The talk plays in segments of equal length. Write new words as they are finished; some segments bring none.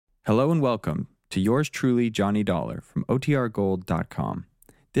Hello and welcome to yours truly, Johnny Dollar from OTRGold.com.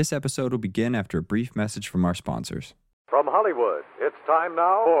 This episode will begin after a brief message from our sponsors. From Hollywood, it's time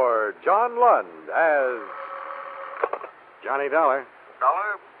now for John Lund as Johnny Dollar.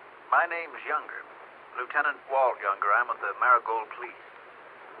 Dollar, my name's Younger. Lieutenant Walt Younger. I'm with the Marigold Police.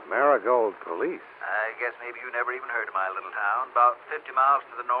 Marigold Police? I guess maybe you never even heard of my little town, about 50 miles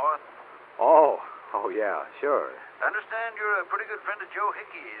to the north. Oh, yeah, sure. I understand you're a pretty good friend of Joe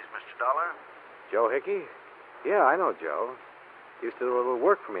Hickey's, Mr. Dollar. Joe Hickey? Yeah, I know Joe. Used to do a little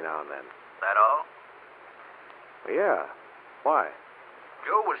work for me now and then. That all? Yeah. Why?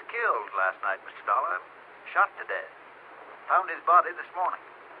 Joe was killed last night, Mr. Dollar. Shot to death. Found his body this morning.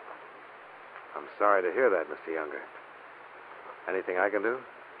 I'm sorry to hear that, Mr. Younger. Anything I can do?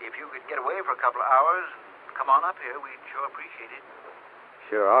 If you could get away for a couple of hours and come on up here, we'd sure appreciate it.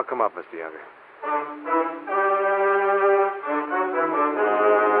 Sure, I'll come up, Mr. Younger.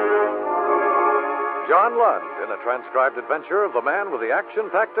 John Lund in a transcribed adventure of the man with the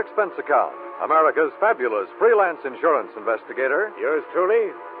action-packed expense account. America's fabulous freelance insurance investigator. Yours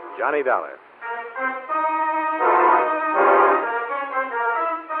truly, Johnny Dollar.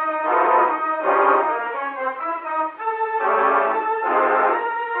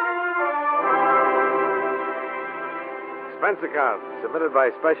 Expense account submitted by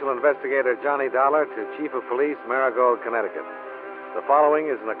Special Investigator Johnny Dollar to Chief of Police, Marigold, Connecticut. The following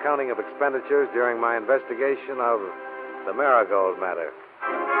is an accounting of expenditures during my investigation of the Marigold matter.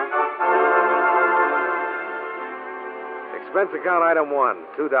 Expense account item 1,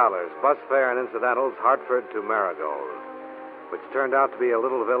 $2. Bus fare and incidentals, Hartford to Marigold, which turned out to be a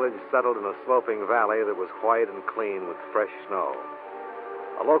little village settled in a sloping valley that was white and clean with fresh snow.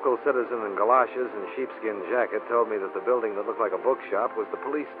 A local citizen in galoshes and sheepskin jacket told me that the building that looked like a bookshop was the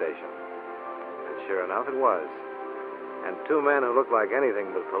police station. And sure enough, it was. And two men who looked like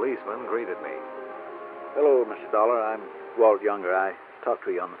anything but policemen greeted me. Hello, Mr. Dollar. I'm Walt Younger. I talked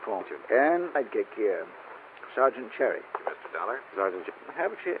to you on the phone. And I'd kick here. Sergeant Cherry. Mr. Dollar? Sergeant Cherry.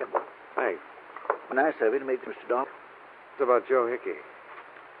 Have a chair. Thanks. Nice of you to meet Mr. Dollar. It's about Joe Hickey.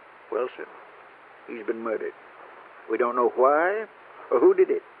 Well, sir, he's been murdered. We don't know why or who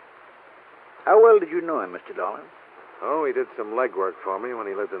did it. How well did you know him, Mr. Dollar? Oh, he did some legwork for me when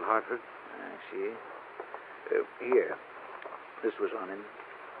he lived in Hartford. I see. Here. This was on him.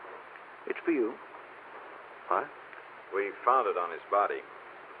 It's for you. What? We found it on his body.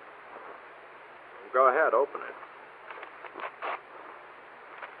 Go ahead, open it.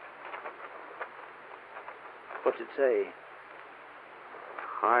 What's it say?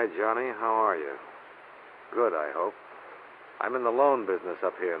 Hi, Johnny. How are you? Good, I hope. I'm in the loan business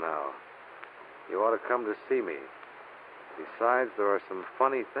up here now. You ought to come to see me. Besides, there are some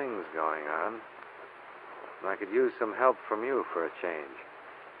funny things going on. And I could use some help from you for a change.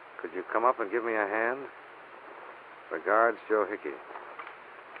 Could you come up and give me a hand? Regards, Joe Hickey.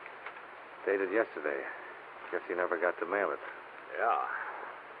 Dated yesterday. Guess he never got to mail it. Yeah.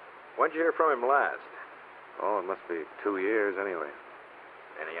 When'd you hear from him last? Oh, it must be 2 years anyway.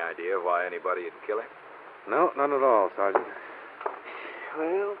 Any idea why anybody would kill him? No, none at all, Sergeant.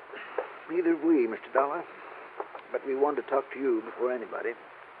 Well, neither have we, Mr. Dollar. But we wanted to talk to you before anybody.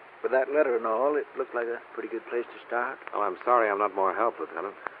 With that letter and all, it looked like a pretty good place to start. Oh, I'm sorry I'm not more help,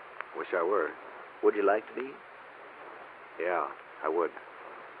 Lieutenant. Wish I were. Would you like to be? Yeah, I would.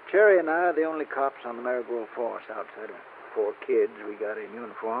 Cherry and I are the only cops on the Marigold force outside of 4 kids we got in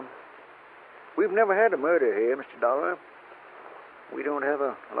uniform. We've never had a murder here, Mr. Dollar. We don't have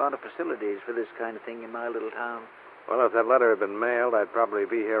a lot of facilities for this kind of thing in my little town. Well, if that letter had been mailed, I'd probably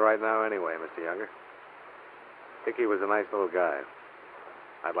be here right now anyway, Mr. Younger. Hickey was a nice little guy.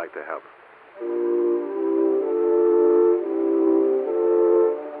 I'd like to help.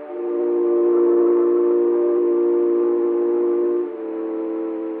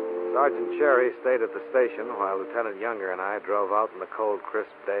 Sergeant Cherry stayed at the station while Lieutenant Younger and I drove out in the cold, crisp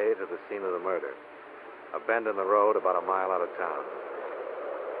day to the scene of the murder. A bend in the road about a mile out of town.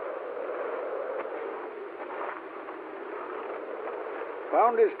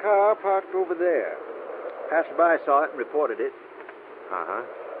 Found his car parked over there. Passerby saw it and reported it. Uh-huh.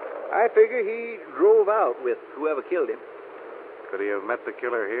 I figure he drove out with whoever killed him. Could he have met the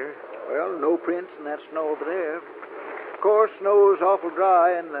killer here? Well, no prints in that snow over there. Of course, snow's awful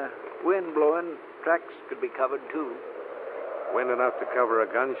dry and the wind blowing. Tracks could be covered, too. Wind enough to cover a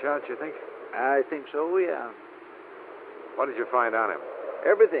gunshot, you think? I think so, yeah. What did you find on him?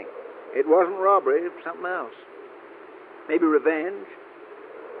 Everything. It wasn't robbery, it was something else. Maybe revenge.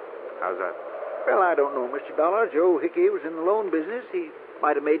 How's that? Well, I don't know, Mr. Dollar. Joe Hickey was in the loan business. He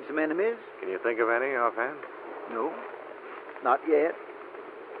might have made some enemies. Can you think of any offhand? No, not yet.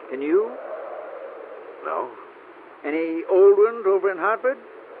 Can And you? No, Any old ones over in Hartford?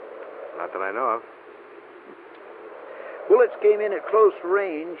 not that I know of. Bullets came in at close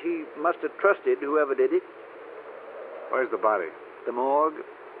range. He must have trusted whoever did it. Where's the body? The morgue,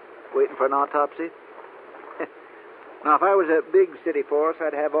 waiting for an autopsy. Now, if I was a big city force,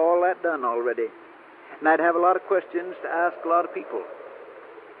 I'd have all that done already. And I'd have a lot of questions to ask a lot of people.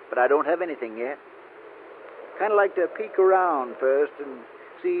 But I don't have anything yet. Kind of like to peek around first and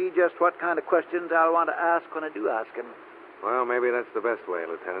see just what kind of questions I'll want to ask when I do ask him. Well, maybe that's the best way,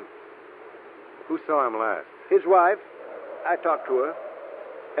 Lieutenant. Who saw him last? His wife. I talked to her.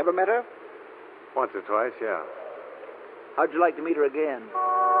 Ever met her? Once or twice, yeah. How'd you like to meet her again?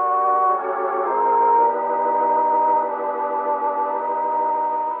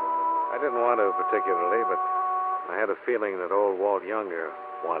 I didn't want to particularly, but I had a feeling that old Walt Younger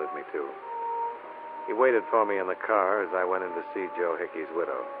wanted me to. He waited for me in the car as I went in to see Joe Hickey's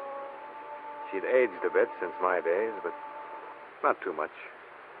widow. She'd aged a bit since my days, but not too much.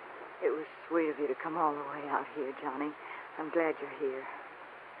 It was sweet of you to come all the way out here, Johnny. I'm glad you're here.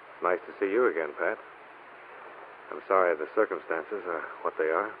 It's nice to see you again, Pat. I'm sorry the circumstances are what they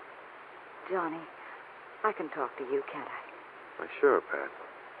are. Johnny, I can talk to you, can't I? Why, sure, Pat.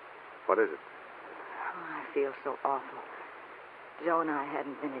 What is it? Oh, I feel so awful. Joe and I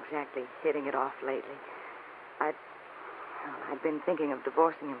hadn't been exactly hitting it off lately. I'd been thinking of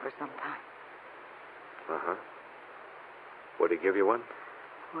divorcing him for some time. Uh-huh. Would he give you one?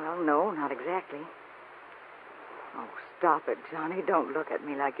 Well, no, not exactly. Oh, stop it, Johnny. Don't look at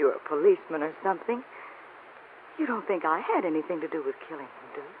me like you're a policeman or something. You don't think I had anything to do with killing him,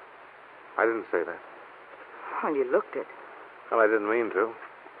 do you? I didn't say that. Well, you looked it. Well, I didn't mean to.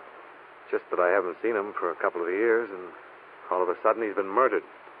 Just that I haven't seen him for a couple of years, and all of a sudden he's been murdered.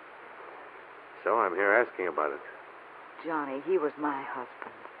 So I'm here asking about it. Johnny, he was my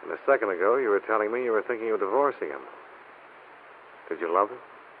husband. And a second ago, you were telling me you were thinking of divorcing him. Did you love him?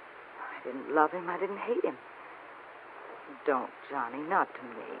 I didn't love him. I didn't hate him. Don't, Johnny, not to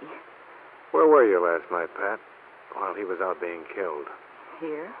me. Where were you last night, Pat, while he was out being killed?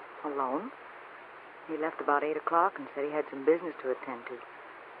 Here, alone. He left about 8 o'clock and said he had some business to attend to.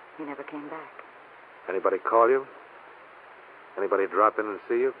 He never came back. Anybody call you? Anybody drop in and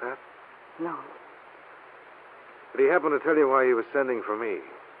see you, Pat? No. Did he happen to tell you why he was sending for me?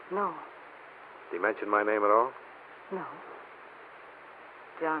 No. Did he mention my name at all? No.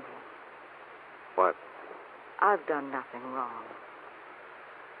 Johnny, What? I've done nothing wrong.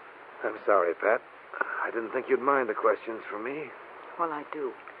 I'm sorry, Pat. I didn't think you'd mind the questions from me. Well, I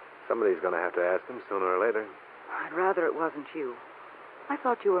do. Somebody's going to have to ask them sooner or later. I'd rather it wasn't you. I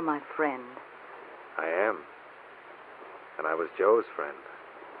thought you were my friend. I am. And I was Joe's friend.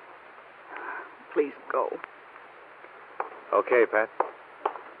 Please go. Okay, Pat.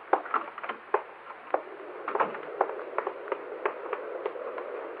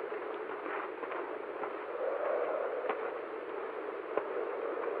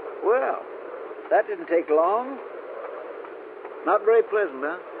 Well, that didn't take long. Not very pleasant,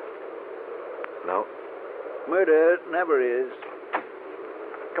 huh? No. Murder never is.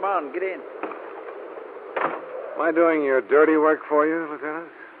 Come on, get in. Am I doing your dirty work for you, Lieutenant?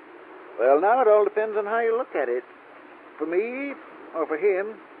 Well, now it all depends on how you look at it. For me, or for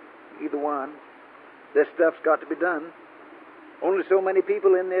him, either one. This stuff's got to be done. Only so many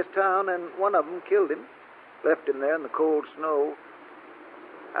people in this town, and one of them killed him. Left him there in the cold snow.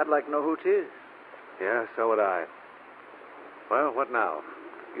 I'd like to know who 'tis. Yeah, so would I. Well, what now?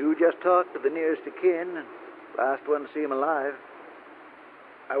 You just talked to the nearest of kin, and last one to see him alive.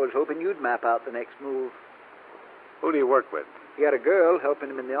 I was hoping you'd map out the next move. Who do you work with? He had a girl helping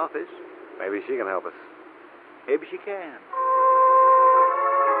him in the office. Maybe she can help us. Maybe she can.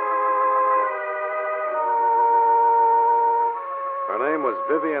 Her name was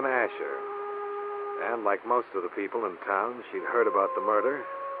Vivian Asher. And like most of the people in town, she'd heard about the murder,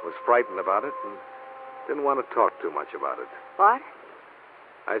 was frightened about it, and didn't want to talk too much about it. What?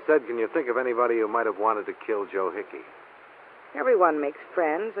 I said, can you think of anybody who might have wanted to kill Joe Hickey? Everyone makes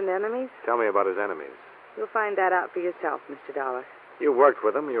friends and enemies. Tell me about his enemies. You'll find that out for yourself, Mr. Dollar. You worked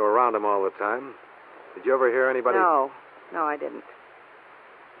with him. You were around him all the time. Did you ever hear anybody... No, I didn't.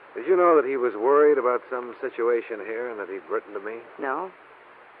 Did you know that he was worried about some situation here and that he'd written to me? No?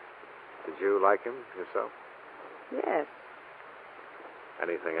 Did you like him yourself? Yes.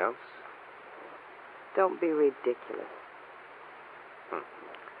 Anything else? Don't be ridiculous.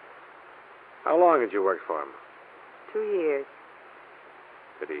 How long had you worked for him? 2 years.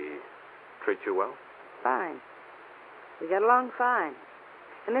 Did he treat you well? Fine. We got along fine.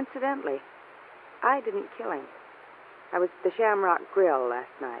 And incidentally, I didn't kill him. I was at the Shamrock Grill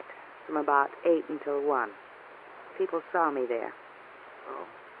last night, from about 8 until 1. People saw me there. Oh.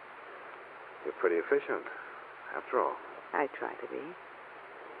 You're pretty efficient, after all. I try to be.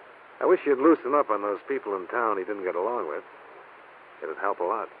 I wish you'd loosen up on those people in town he didn't get along with. It'd help a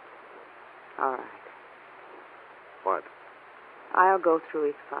lot. All right. What? I'll go through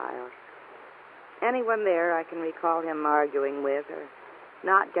his files. Anyone there I can recall him arguing with or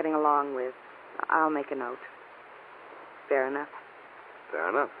not getting along with, I'll make a note. Fair enough? Fair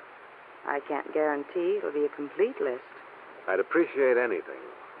enough. I can't guarantee it'll be a complete list. I'd appreciate anything.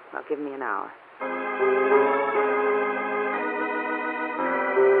 Well, give me an hour.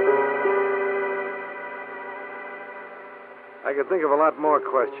 I could think of a lot more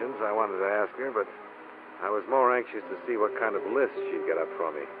questions I wanted to ask her, but I was more anxious to see what kind of list she'd get up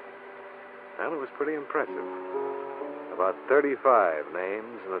for me. And it was pretty impressive. About 35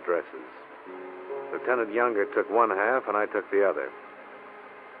 names and addresses. Lieutenant Younger took one half, and I took the other.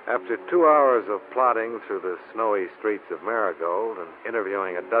 After 2 hours of plodding through the snowy streets of Marigold and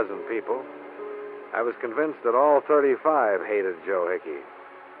interviewing a dozen people, I was convinced that all 35 hated Joe Hickey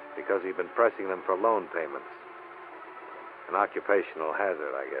because he'd been pressing them for loan payments. An occupational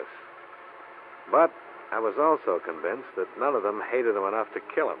hazard, I guess. But I was also convinced that none of them hated him enough to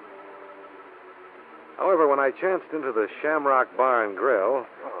kill him. However, when I chanced into the Shamrock Bar and Grill,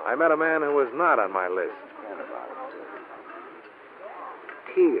 I met a man who was not on my list.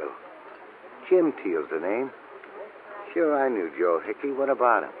 Teal. Jim Teal's the name. Sure, I knew Joe Hickey. What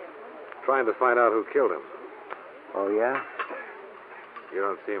about him? Trying to find out who killed him. Oh, yeah? You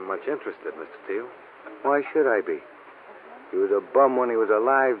don't seem much interested, Mr. Teal. Why should I be? He was a bum when he was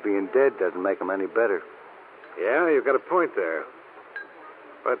alive. Being dead doesn't make him any better. Yeah, you've got a point there.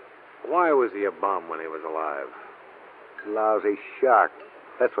 But why was he a bum when he was alive? Lousy shark.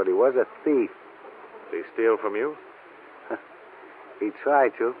 That's what he was, a thief. Did he steal from you? He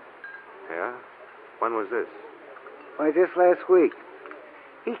tried to. Yeah? When was this? Why, just last week.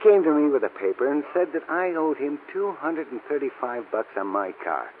 He came to me with a paper and said that I owed him $235 on my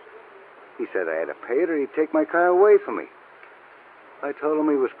car. He said I had to pay it or he'd take my car away from me. I told him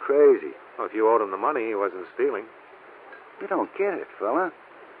he was crazy. Well, if you owed him the money, he wasn't stealing. You don't get it, fella.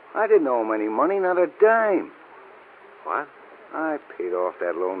 I didn't owe him any money, not a dime. What? I paid off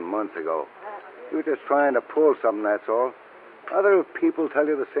that loan months ago. You were just trying to pull something, that's all. Other people tell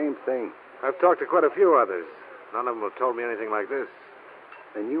you the same thing. I've talked to quite a few others. None of them have told me anything like this.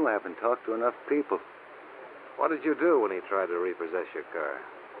 Then you haven't talked to enough people. What did you do when he tried to repossess your car?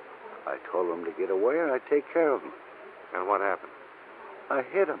 I told him to get away or I'd take care of him. And what happened? I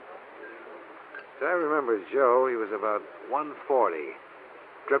hit him. As I remember Joe, he was about 140,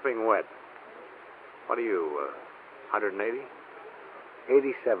 dripping wet. What are you, 180?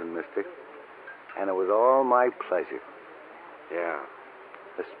 87, mister. And it was all my pleasure. Yeah.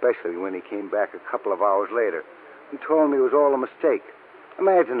 Especially when he came back a couple of hours later and told me it was all a mistake.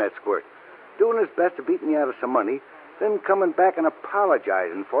 Imagine that squirt. Doing his best to beat me out of some money, then coming back and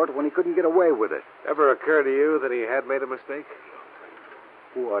apologizing for it when he couldn't get away with it. Ever occur to you that he had made a mistake?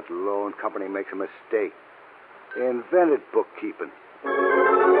 What loan company makes a mistake? They invented bookkeeping.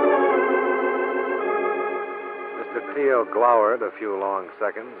 Mr. Teal glowered a few long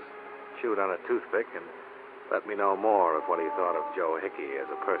seconds, chewed on a toothpick, and let me know more of what he thought of Joe Hickey as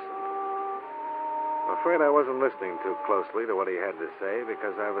a person. I'm afraid I wasn't listening too closely to what he had to say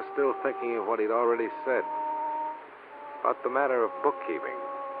because I was still thinking of what he'd already said about the matter of bookkeeping.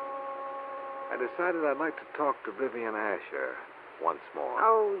 I decided I'd like to talk to Vivian Asher once more.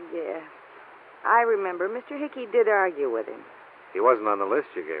 Oh, yeah. I remember Mr. Hickey did argue with him. He wasn't on the list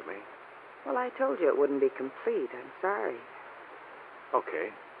you gave me. Well, I told you it wouldn't be complete. I'm sorry.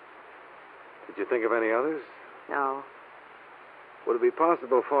 Okay. Did you think of any others? No. Would it be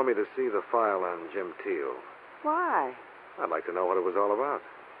possible for me to see the file on Jim Teal? Why? I'd like to know what it was all about.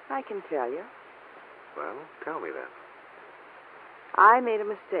 I can tell you. Well, tell me then. I made a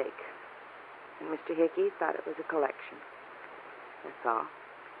mistake. And Mr. Hickey thought it was a collection. That's all.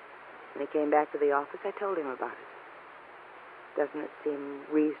 When he came back to the office, I told him about it. Doesn't it seem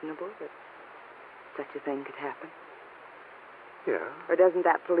reasonable that such a thing could happen? Yeah. Or doesn't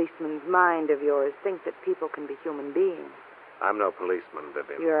that policeman's mind of yours think that people can be human beings? I'm no policeman,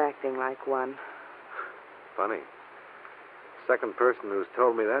 Vivian. You're acting like one. Funny. Second person who's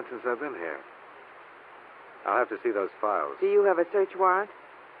told me that since I've been here. I'll have to see those files. Do you have a search warrant?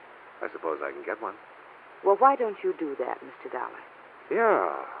 I suppose I can get one. Well, why don't you do that, Mr. Dollar?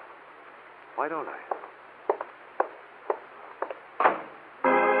 Yeah. Why don't I?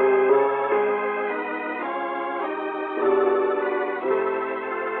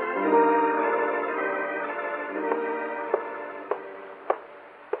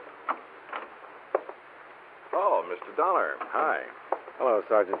 Mr. Dollar. Hi. Hello,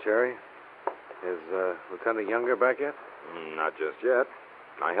 Sergeant Cherry. Is Lieutenant Younger back yet? Not just yet.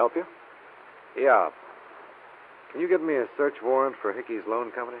 Can I help you? Yeah. Can you get me a search warrant for Hickey's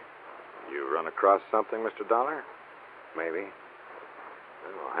Loan Company? You run across something, Mr. Dollar? Maybe.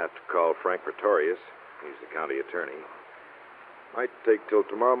 Well, I'll have to call Frank Pretorius. He's the county attorney. Might take till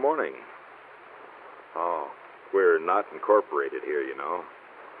tomorrow morning. Oh. We're not incorporated here, you know.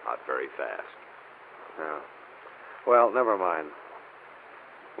 Not very fast. Yeah. Well, never mind.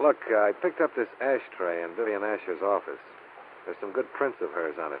 Look, I picked up this ashtray in Vivian Asher's office. There's some good prints of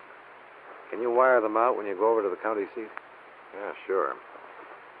hers on it. Can you wire them out when you go over to the county seat? Yeah, sure.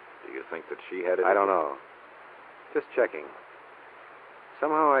 Do you think that she had it? I don't know. Just checking.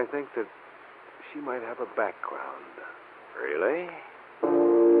 Somehow I think that she might have a background. Really?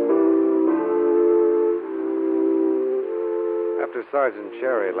 After Sergeant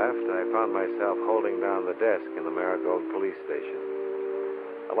Cherry left, I found myself holding down the desk in the Marigold police station.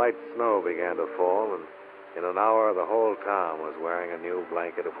 A light snow began to fall, and in an hour the whole town was wearing a new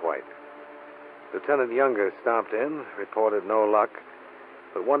blanket of white. Lieutenant Younger stopped in, reported no luck,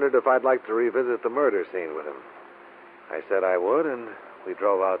 but wondered if I'd like to revisit the murder scene with him. I said I would, and we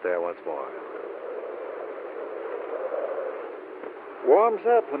drove out there once more. Warms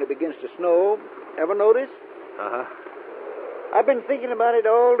up when it begins to snow. Ever notice? Uh-huh. I've been thinking about it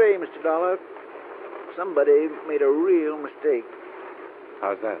all day, Mr. Dollar. Somebody made a real mistake.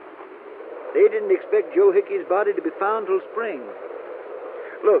 How's that? They didn't expect Joe Hickey's body to be found till spring.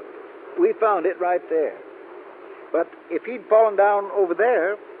 Look, we found it right there. But if he'd fallen down over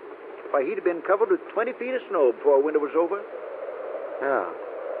there, why, he'd have been covered with 20 feet of snow before winter was over. Yeah.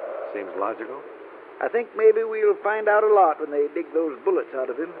 Seems logical. I think maybe we'll find out a lot when they dig those bullets out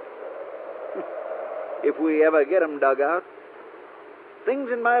of him. If we ever get 'em dug out.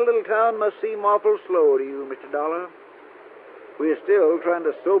 Things in my little town must seem awful slow to you, Mr. Dollar. We're still trying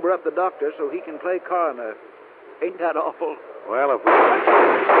to sober up the doctor so he can play coroner. Ain't that awful? Well, if we...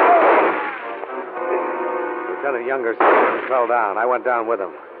 Lieutenant Younger fell down. I went down with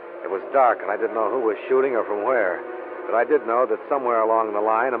him. It was dark, and I didn't know who was shooting or from where. But I did know that somewhere along the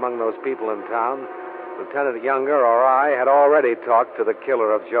line, among those people in town, Lieutenant Younger or I had already talked to the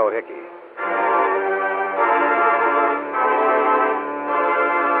killer of Joe Hickey.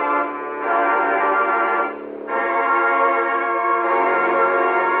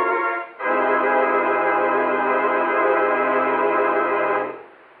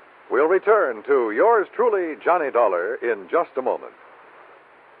 We'll return to yours truly, Johnny Dollar, in just a moment.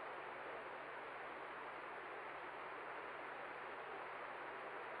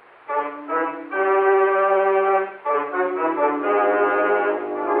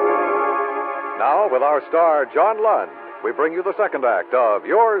 Now, with our star, John Lund, we bring you the second act of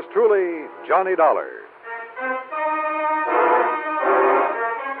yours truly, Johnny Dollar.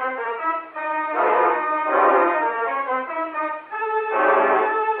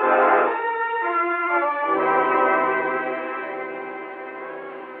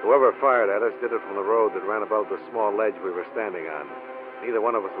 Whoever fired at us did it from the road that ran above the small ledge we were standing on. Neither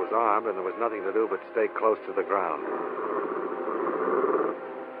one of us was armed, and there was nothing to do but stay close to the ground.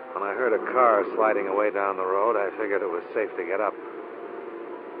 When I heard a car sliding away down the road, I figured it was safe to get up.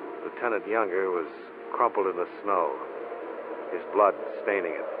 Lieutenant Younger was crumpled in the snow, his blood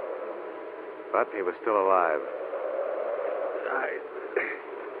staining it. But he was still alive.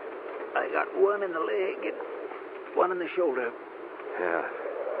 I got one in the leg and one in the shoulder. Yeah.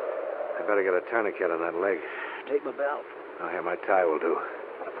 I better get a tourniquet on that leg. Take my belt. Oh, here, my tie will do.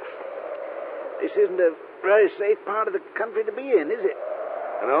 This isn't a very safe part of the country to be in, is it?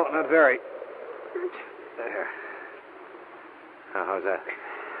 No, not very. There. Now, how's that?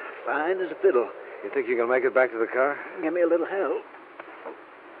 Fine as a fiddle. You think you can make it back to the car? Give me a little help.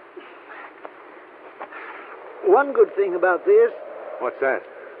 One good thing about this, What's that?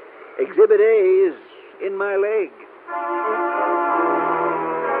 Exhibit A is in my leg.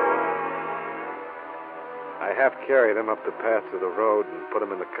 I half carried him up the path to the road and put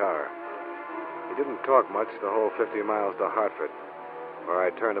him in the car. He didn't talk much the whole 50 miles to Hartford, where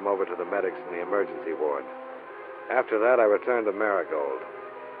I turned him over to the medics in the emergency ward. After that, I returned to Marigold.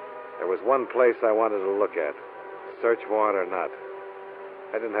 There was one place I wanted to look at, search warrant or not.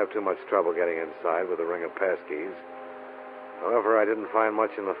 I didn't have too much trouble getting inside with a ring of passkeys. However, I didn't find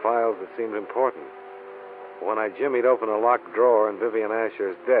much in the files that seemed important. When I jimmied open a locked drawer in Vivian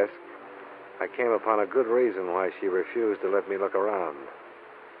Asher's desk, I came upon a good reason why she refused to let me look around.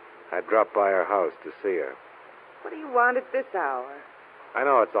 I dropped by her house to see her. What do you want at this hour? I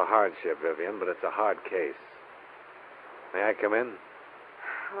know it's a hardship, Vivian, but it's a hard case. May I come in?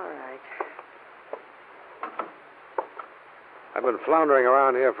 All right. I've been floundering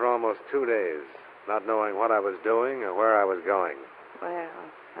around here for almost 2 days, not knowing what I was doing or where I was going. Well,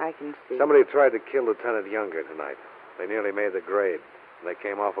 I can see. Somebody tried to kill Lieutenant Younger tonight. They nearly made the grade, and they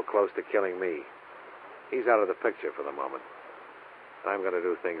came awful close to killing me. He's out of the picture for the moment. I'm going to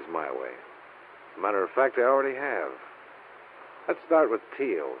do things my way. As a matter of fact, I already have. Let's start with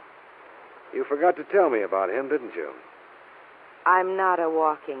Teal. You forgot to tell me about him, didn't you? I'm not a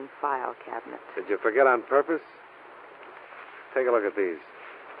walking file cabinet. Did you forget on purpose? Take a look at these.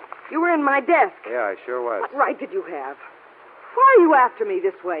 You were in my desk. Yeah, I sure was. What right did you have? Why are you after me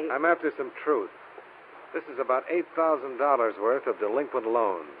this way? I'm after some truth. This is about $8,000 worth of delinquent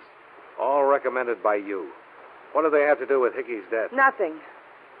loans, all recommended by you. What do they have to do with Hickey's death? Nothing.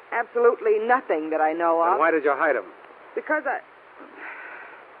 Absolutely nothing that I know of. Then why did you hide him? Because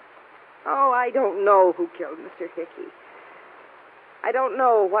I don't know who killed Mr. Hickey. I don't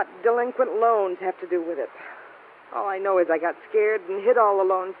know what delinquent loans have to do with it. All I know is I got scared and hid all the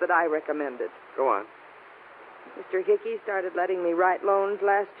loans that I recommended. Go on. Mr. Hickey started letting me write loans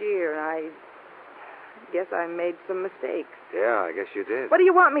last year, and I guess I made some mistakes. Yeah, I guess you did. What do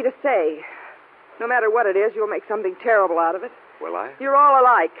you want me to say? No matter what it is, you'll make something terrible out of it. Will I? You're all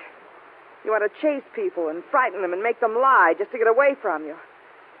alike. You want to chase people and frighten them and make them lie just to get away from you.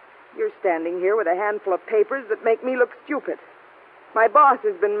 You're standing here with a handful of papers that make me look stupid. My boss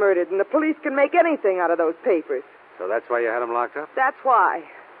has been murdered, and the police can make anything out of those papers. So that's why you had him locked up? That's why.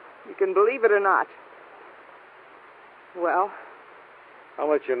 You can believe it or not. Well? I'll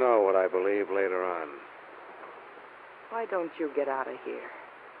let you know what I believe later on. Why don't you get out of here?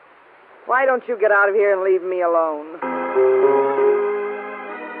 Why don't you get out of here and leave me alone?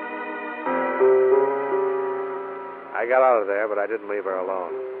 I got out of there, but I didn't leave her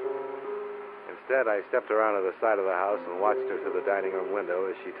alone. Instead, I stepped around to the side of the house and watched her through the dining room window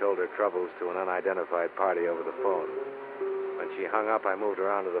as she told her troubles to an unidentified party over the phone. When she hung up, I moved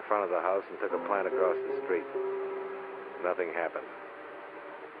around to the front of the house and took a plant across the street. Nothing happened.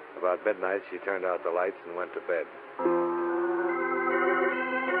 About midnight, she turned out the lights and went to bed.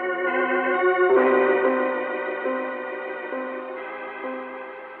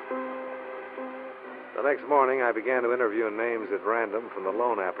 The next morning, I began to interview names at random from the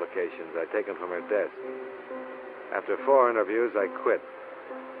loan applications I'd taken from her desk. After 4 interviews, I quit,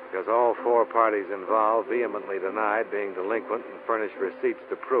 because all 4 parties involved vehemently denied being delinquent and furnished receipts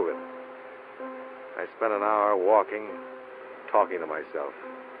to prove it. I spent an hour walking, talking to myself.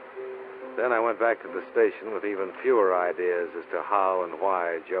 Then I went back to the station with even fewer ideas as to how and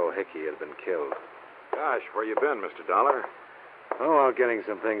why Joe Hickey had been killed. Gosh, where you been, Mr. Dollar? Oh, out getting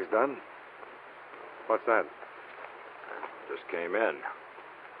some things done. What's that? Just came in.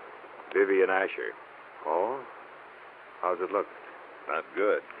 Vivian Asher. Oh? How's it look? Not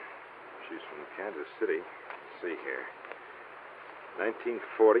good. She's from Kansas City. Let's see here.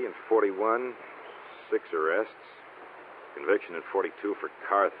 1940 and 41, 6 arrests. Conviction in 42 for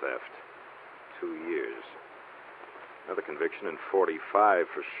car theft. 2 years. Another conviction in 45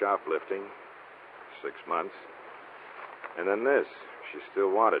 for shoplifting. 6 months. And then this. She's still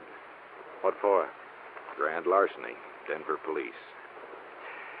wanted. What for? Grand larceny. Denver police.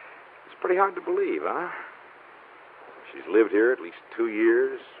 It's pretty hard to believe, huh? She's lived here at least 2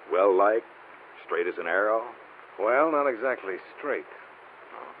 years. Well-liked. Straight as an arrow. Well, not exactly straight.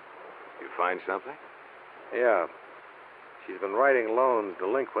 Oh. You find something? Yeah. She's been writing loans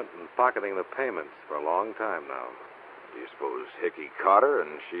delinquent and pocketing the payments for a long time now. Do you suppose Hickey caught her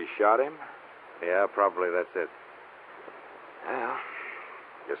and she shot him? Yeah, probably that's it. Well,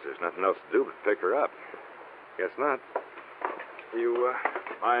 guess there's nothing else to do but pick her up. Guess not. You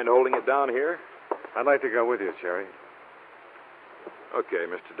mind holding it down here? I'd like to go with you, Cherry. Okay,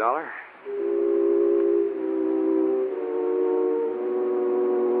 Mr. Dollar.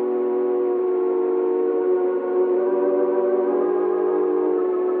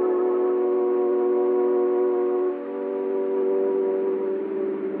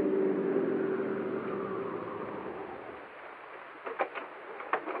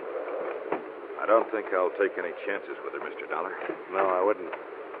 I don't think I'll take any chances with her, Mr. Dollar. No, I wouldn't.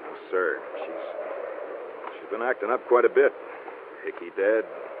 No, sir. She's been acting up quite a bit. Hickey dead.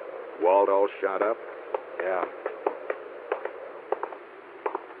 Walt all shot up. Yeah.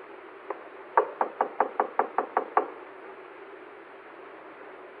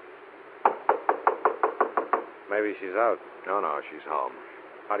 Maybe she's out. No, she's home.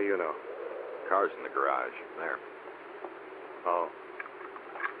 How do you know? Car's in the garage. There. Oh.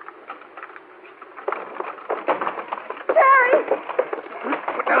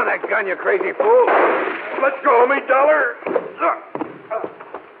 Put down that gun, you crazy fool. Let go of me, Dollar.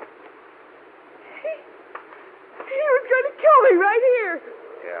 He was going to kill me,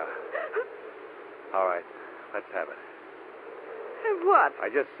 Let's have it. And what? I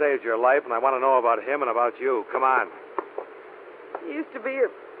just saved your life, and I want to know about him and about you. Come on. He used to be a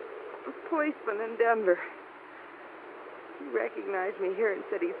policeman in Denver. He recognized me here and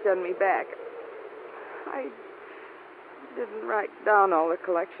said he'd send me back. I didn't write down all the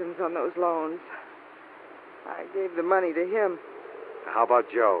collections on those loans. I gave the money to him. How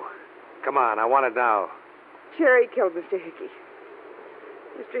about Joe? Come on, I want it now. Cherry killed Mr. Hickey.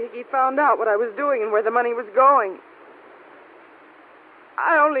 Mr. Hickey found out what I was doing and where the money was going.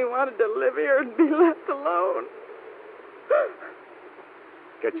 I only wanted to live here and be left alone.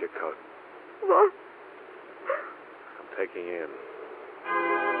 Get your coat. What? I'm taking you in.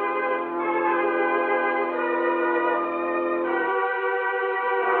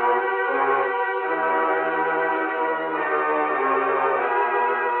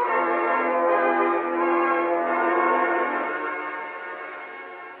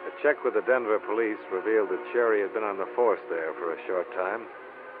 A check with the Denver police revealed that Cherry had been on the force there for a short time,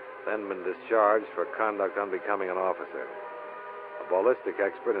 then been discharged for conduct unbecoming an officer. A ballistic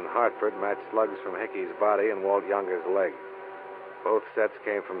expert in Hartford matched slugs from Hickey's body and Walt Younger's leg. Both sets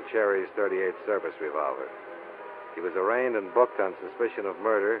came from Cherry's .38 service revolver. He was arraigned and booked on suspicion of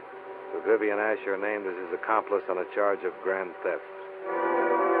murder, with Vivian Asher named as his accomplice on a charge of grand theft.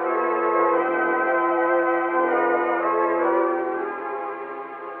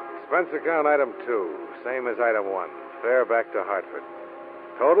 Expense account item 2, same as item 1. Fare back to Hartford.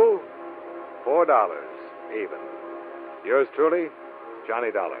 Total, $4, even. Yours truly,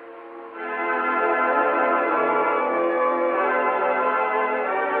 Johnny Dollar.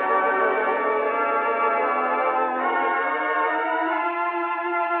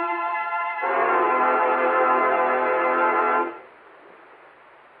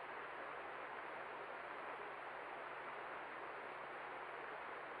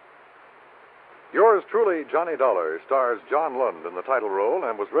 Yours truly, Johnny Dollar, stars John Lund in the title role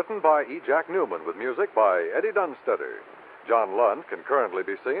and was written by E. Jack Newman with music by Eddie Dunstetter. John Lund can currently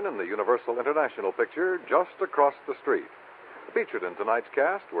be seen in the Universal International picture Just Across the Street. Featured in tonight's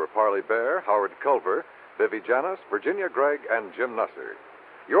cast were Parley Bear, Howard Culver, Vivi Janis, Virginia Gregg, and Jim Nusser.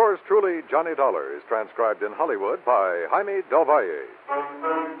 Yours truly, Johnny Dollar, is transcribed in Hollywood by Jaime Del Valle.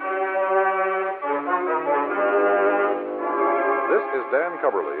 This is Dan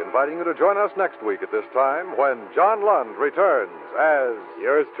Cubberly inviting you to join us next week at this time when John Lund returns as...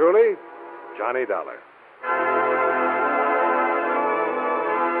 Yours truly, Johnny Dollar.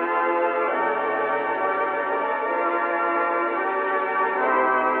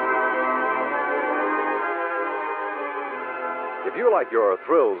 If you like your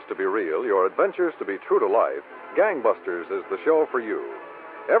thrills to be real, your adventures to be true to life, Gangbusters is the show for you.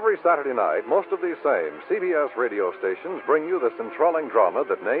 Every Saturday night, most of these same CBS radio stations bring you this enthralling drama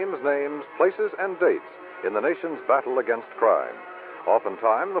that names names, places, and dates in the nation's battle against crime.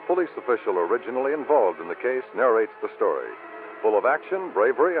 Oftentimes, the police official originally involved in the case narrates the story. Full of action,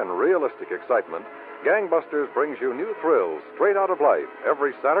 bravery, and realistic excitement, Gangbusters brings you new thrills straight out of life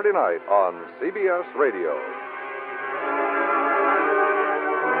every Saturday night on CBS Radio.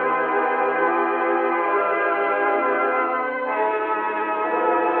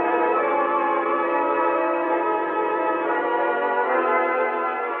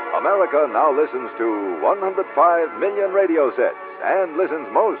 America now listens to 105 million radio sets and listens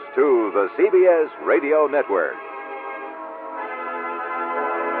most to the CBS Radio Network.